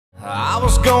I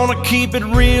was gonna keep it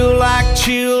real, like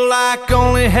chill, like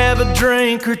only have a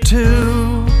drink or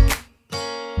two,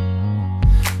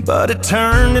 but it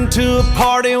turned into a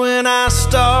party when I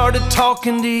started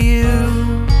talking to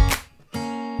you.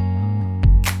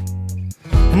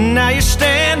 And now you're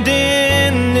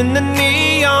standing in the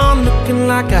neon, looking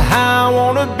like a high I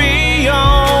wanna be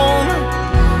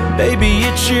on. Baby,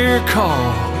 it's your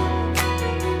call,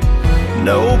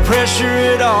 no pressure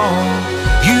at all.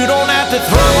 You don't have to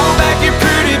throw back your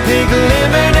pretty pink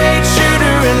lemonade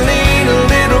shooter and lean a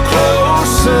little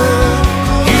closer.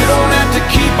 You don't have to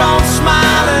keep on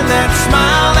smiling, that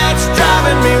smile that's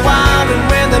driving me wild. And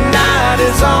when the night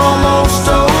is almost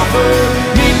over,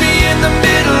 meet me in the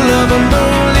middle of a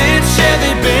moonlit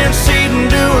Chevy Benz seat and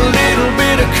do a little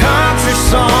bit of country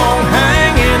song,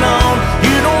 hanging on.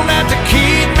 You don't have to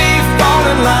keep me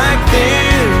falling like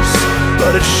this,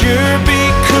 but it'd sure be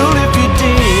cool if you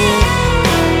did.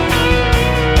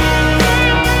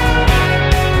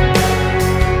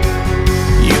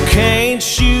 Can't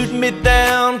shoot me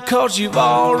down, 'cause you've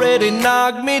already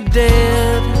knocked me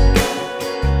dead.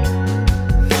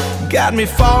 Got me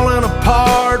falling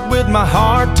apart with my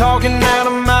heart talking out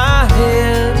of my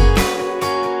head.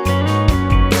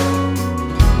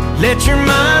 Let your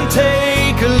mind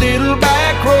take a little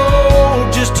back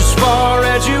road, just as far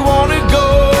as you want to go.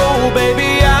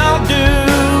 Baby, I'll do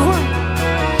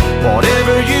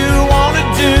whatever you want to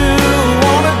do,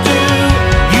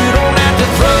 You don't have to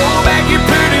throw back your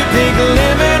pretty pink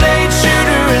lemonade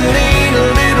shooter and lean a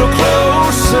little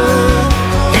closer.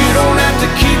 You don't have to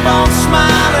keep on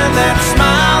smiling, that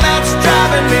smile that's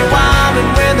driving me wild. And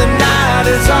when the night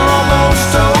is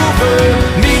almost over,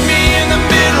 meet me in the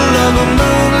middle of a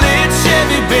moonlit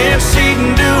Chevy Benz seat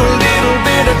and do a little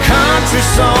bit of country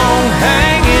song,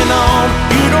 hanging on.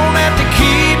 You don't have to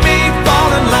keep me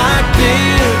falling like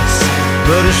this,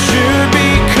 but it sure be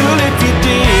cool if you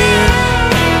did.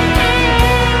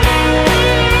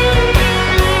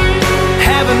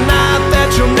 Have a night that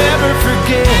you'll never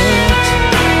forget.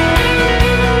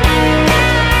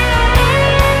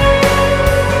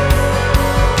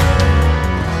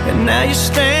 And now you're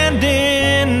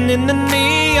standing in the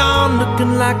neon,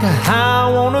 looking like a high I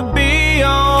wanna be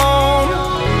on.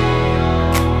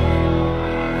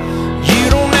 You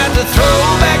don't have to throw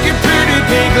back your pretty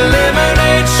pink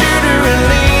lemonade shooter and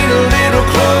lean a little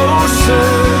closer.